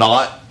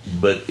 not,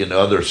 but in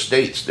other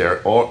states,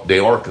 they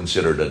are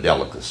considered a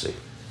delicacy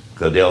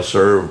because they'll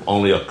serve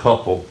only a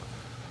couple.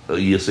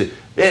 You see,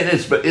 And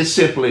it's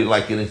simply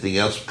like anything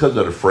else because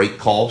of the freight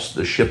cost,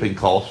 the shipping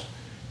cost,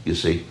 you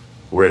see.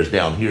 Whereas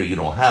down here, you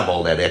don't have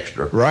all that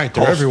extra Right,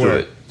 they're cost to everywhere.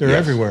 it. They're Yes,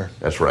 everywhere.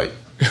 That's right.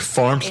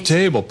 Farm to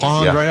table,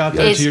 pond Yeah, right out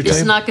yeah. there to your It's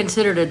table. not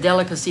considered a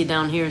delicacy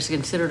down here. It's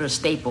considered a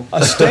staple.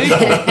 A staple,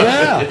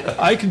 yeah.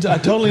 I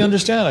totally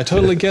understand. I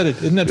totally get it.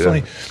 Isn't that Yeah.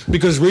 funny?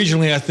 Because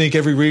regionally, I think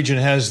every region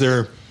has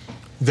their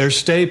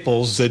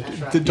staples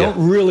that don't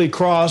really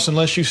cross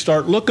unless you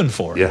start looking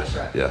for it.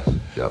 Yeah.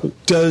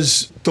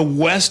 Does the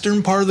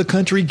western part of the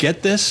country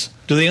get this?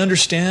 Do they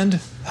understand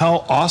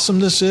how awesome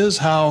this is?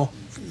 How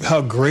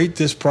great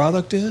this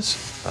product is?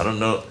 I don't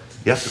know.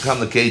 You have to come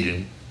to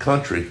Cajun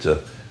country to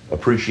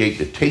appreciate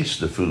the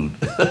taste of food.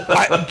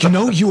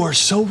 You are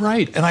so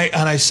right, and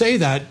I say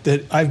that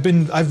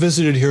I've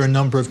visited here a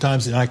number of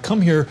times, and I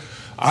come here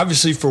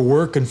obviously for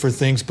work and for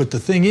things. But the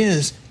thing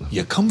is,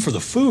 you come for the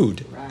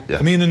food. Yeah.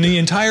 I mean, and the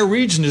entire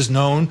region is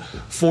known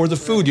for the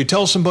food. You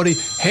tell somebody,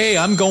 "Hey,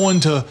 I'm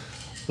going to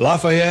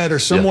Lafayette or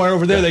somewhere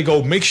over there," Yeah. they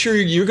go, "Make sure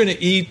you're going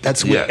to eat."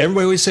 That's what Yeah.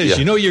 everybody always says. Yeah.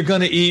 You know, you're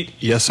going to eat.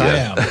 Yes, I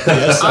Yeah. am.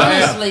 Yes, I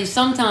am. Honestly,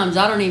 sometimes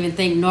I don't even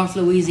think North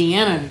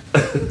Louisiana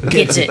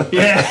gets it.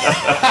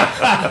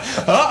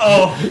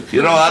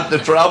 You don't have to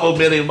travel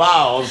many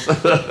miles.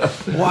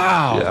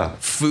 Wow. Yeah.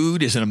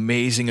 Food is an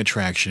amazing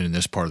attraction in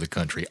this part of the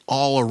country,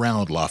 all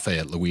around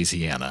Lafayette,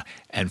 Louisiana.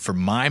 And for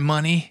my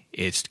money,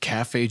 it's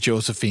Cafe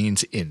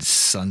Josephine's in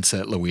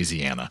Sunset,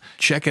 Louisiana.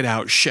 Check it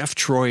out. Chef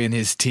Troy and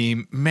his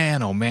team,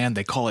 man, oh man,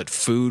 they call it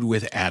food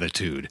with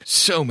attitude.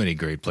 So many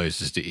great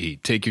places to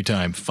eat. Take your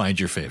time, find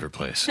your favorite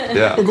place.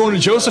 Yeah. We're going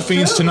to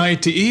Josephine's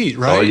tonight to eat,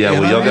 right? Oh, yeah,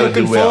 And well, y'all I'm gotta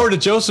looking do well. forward to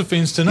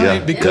Josephine's tonight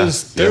Yeah,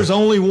 because yeah, there's yeah.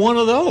 only one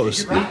of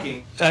those.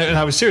 And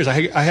I was serious.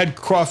 I had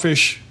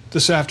crawfish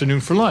this afternoon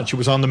for lunch. It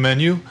was on the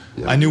menu.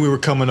 Yeah. I knew we were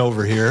coming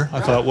over here. I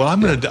thought, well, I'm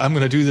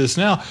gonna do this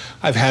now.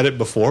 I've had it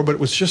before, but it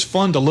was just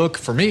fun to look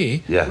for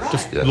me. Yeah.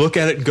 Yeah. Look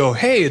at it and go,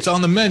 hey, it's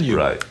on the menu.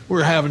 Right.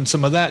 We're having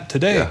some of that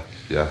today. Yeah.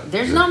 Yeah.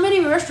 There's not many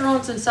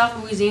restaurants in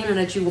South Louisiana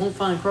that you won't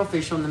find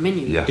crawfish on the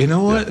menu. Yeah. You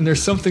know what? And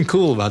there's something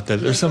cool about that.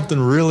 There's something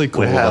really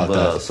cool We have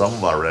about that. some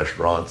of our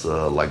restaurants,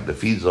 like the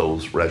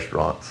Fizzo's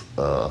restaurants,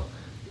 the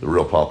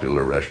real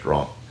popular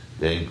restaurant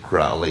in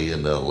Crowley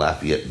and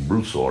Lafayette and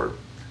Broussard.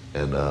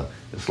 And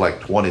it's like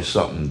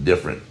 20-something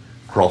different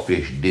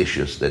crawfish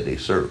dishes that they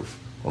serve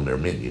on their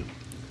menu.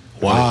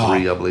 Wow.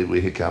 23, I believe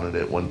we had counted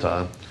at one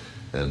time.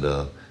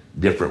 And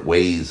different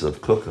ways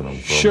of cooking them.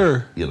 From,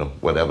 Sure.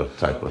 Whatever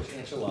type of.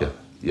 Yeah.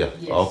 Yes.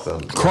 All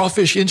kinds.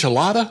 Crawfish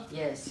enchilada?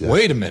 Yes.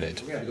 Wait a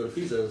minute. We gotta go to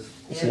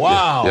Fizzo's.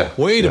 Wow. Yeah.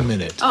 Wait Yeah. a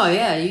minute. Oh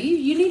yeah,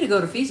 you need to go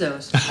to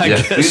Fizzo's. Yeah,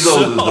 Fizzo's is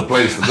the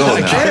place to go now.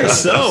 I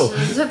guess so.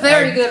 It's a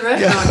very good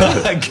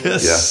restaurant. I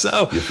guess Yeah.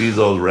 so. Your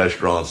Fizzo's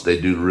restaurants,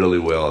 they do really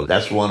well.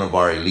 That's one of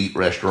our elite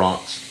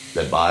restaurants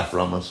that buy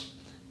from us,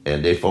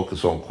 and they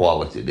focus on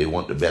quality. They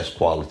want the best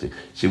quality.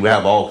 See, we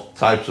have all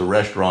types of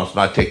restaurants,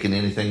 not taking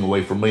anything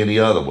away from any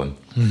other one.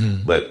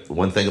 Mm-hmm. But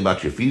one thing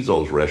about your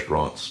Fizzo's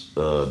restaurants,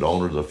 the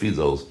owners of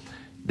Fizzo's,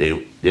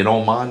 they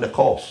don't mind the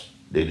cost.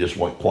 They just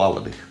want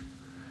quality.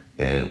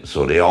 And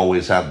so they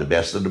always have the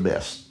best of the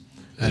best.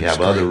 You That's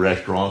have other great.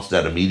 restaurants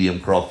that a medium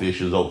crawfish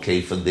is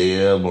okay for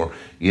them, or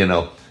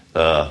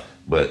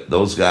but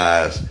those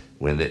guys,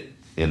 in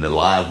the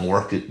live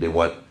market, they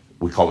want,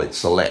 we call it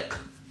select,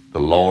 the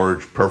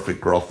large, perfect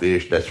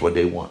crawfish. That's what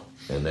they want,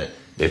 and that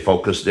they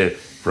focus there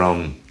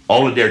from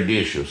all of their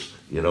dishes.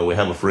 We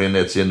have a friend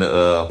that's in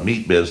the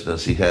meat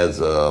business. He has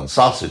a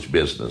sausage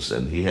business,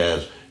 and he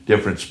has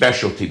different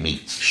specialty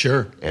meats.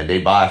 Sure. And they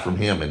buy from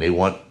him, and they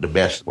want the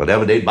best.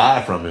 Whatever they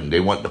buy from him, they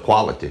want the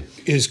quality.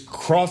 Is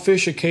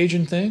crawfish a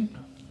Cajun thing?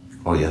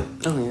 Oh yeah,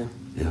 Oh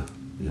yeah,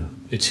 yeah.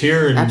 It's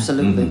here. And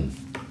absolutely,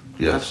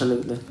 Yes.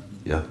 absolutely.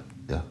 Yeah.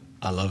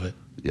 I love it.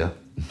 Yeah.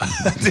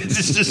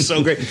 It's just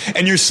so great.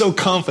 And you're so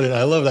confident.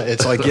 I love that.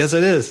 It's like, yes,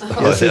 it is.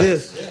 Yes, it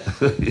is.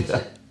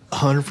 Yeah.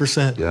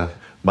 100%. Yeah.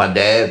 My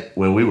dad,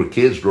 when we were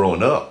kids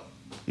growing up,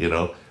 we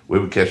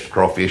would catch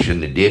crawfish in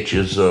the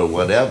ditches or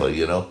whatever,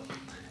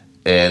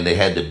 and they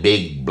had the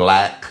big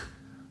black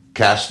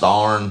cast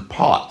iron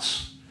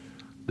pots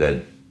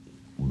that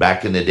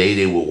back in the day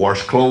they would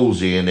wash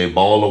clothes in. They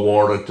boil the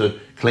water to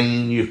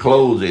clean your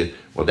clothes in.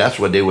 Well, that's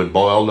what they would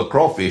boil the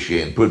crawfish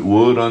in, put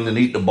wood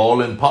underneath the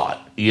boiling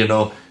pot,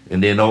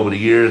 and then over the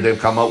years they've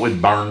come up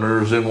with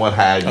burners and what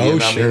have you. Oh,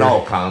 and I mean, sure.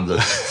 all kinds of,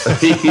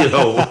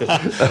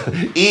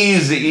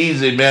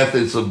 easy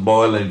methods of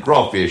boiling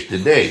crawfish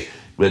today.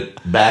 But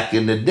back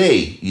in the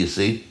day, you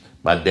see,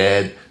 my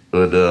dad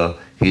would,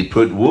 he'd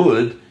put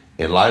wood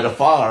and light a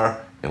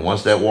fire, and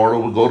once that water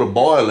would go to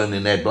boiling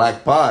in that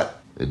black pot,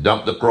 they'd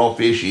dump the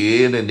crawfish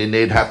in, and then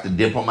they'd have to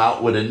dip them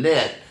out with a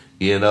net,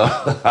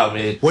 I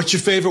mean, What's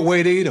your favorite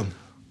way to eat them?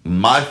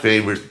 my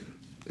favorite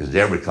is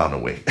every kind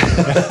of way.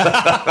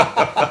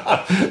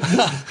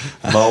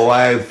 My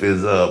wife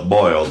is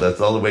boiled. That's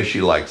the only way she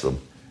likes them,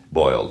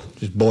 boiled.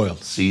 Just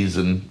boiled.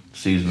 Seasoning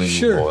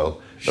Sure,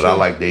 boiled. But sure. I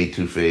like the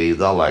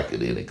etouffees. I like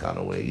it any kind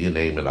of way. You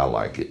name it, I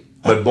like it.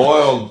 But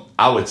boiled,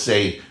 I would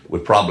say,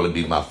 would probably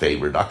be my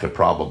favorite. I could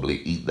probably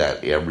eat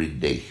that every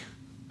day.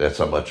 That's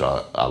how much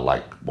I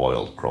like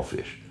boiled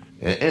crawfish.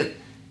 And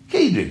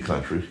Cajun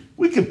country,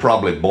 we could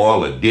probably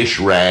boil a dish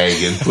rag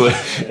and put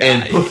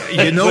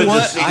You know put the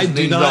what? I do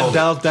seasonings not on.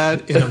 doubt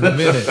that in a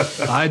minute.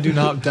 I do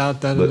not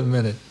doubt that in a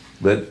minute.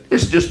 But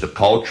it's just a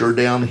culture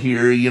down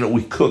here. You know,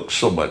 we cook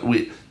so much.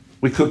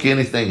 We cook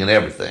anything and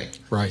everything.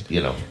 Right.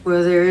 You know.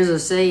 Well, there is a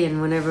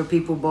saying: whenever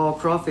people boil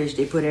crawfish,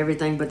 they put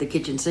everything but the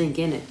kitchen sink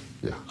in it.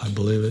 Yeah. I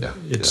believe it. Yeah,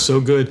 It's yeah. so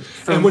good.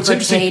 From And what's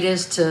interesting,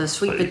 potatoes to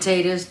sweet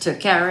potatoes to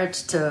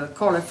carrots to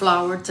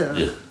cauliflower to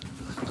Yeah.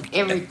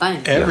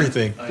 everything.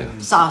 everything.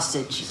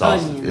 Sausage,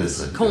 Sausage,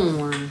 onions, yeah.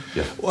 corn.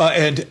 Yeah. Well,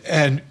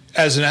 and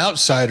as an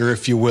outsider,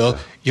 if you will,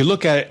 you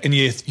look at it and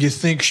you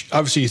think,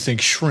 obviously you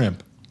think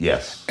shrimp,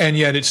 Yes. and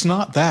yet it's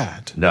not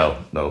that. No,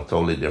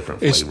 totally different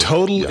flavor. Yeah,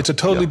 It's a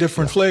totally yeah,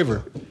 different yeah.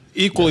 flavor.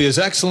 Equally as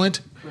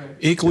excellent,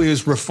 equally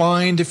as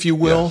refined, if you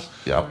will,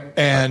 Yeah.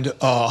 and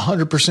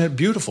 100%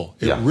 beautiful.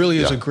 It Yeah, really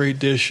is yeah. a great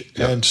dish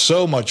Yeah. and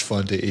so much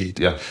fun to eat.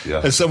 Yeah,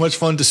 yeah. And so much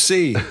fun to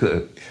see.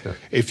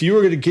 If you were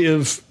going to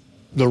give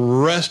the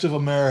rest of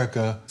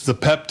America the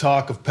pep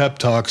talk of pep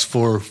talks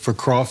for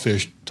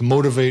crawfish to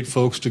motivate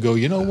folks to go,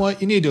 you know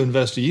what, you need to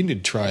invest, you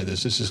need to try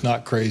this. This is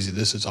not crazy.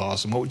 This is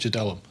awesome. What would you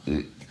tell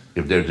them?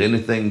 If there's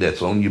anything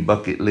that's on your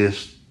bucket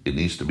list, it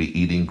needs to be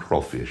eating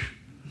crawfish.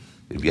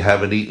 If you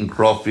haven't eaten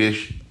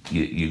crawfish,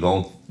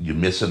 you're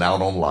missing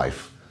out on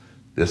life.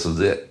 This is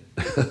it.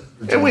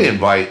 And we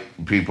invite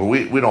people.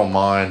 We don't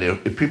mind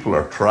if people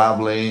are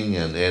traveling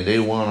and they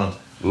want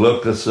to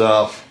look us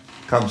up.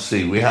 Come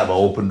see. We have an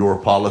open door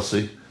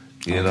policy.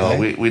 You know,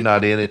 we're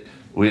not in it.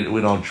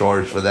 We don't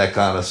charge for that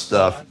kind of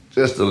stuff.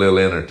 Just a little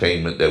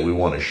entertainment that we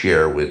want to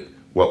share with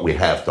what we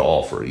have to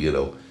offer. You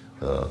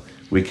know,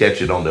 we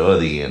catch it on the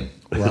other end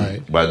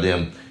Right. by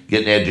them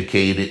getting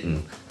educated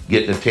and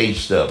getting a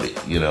taste of it.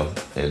 You know,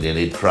 and then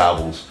it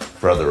travels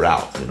further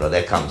out. You know,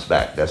 that comes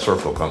back. That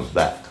circle comes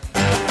back.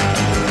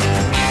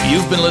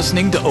 You've been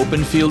listening to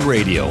Open Field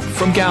Radio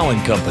from Gowan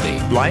Company.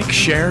 Like,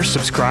 share,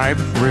 subscribe,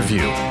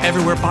 review.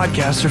 Everywhere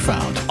podcasts are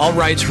found. All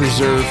rights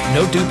reserved,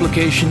 no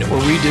duplication or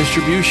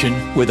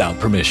redistribution without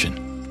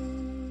permission.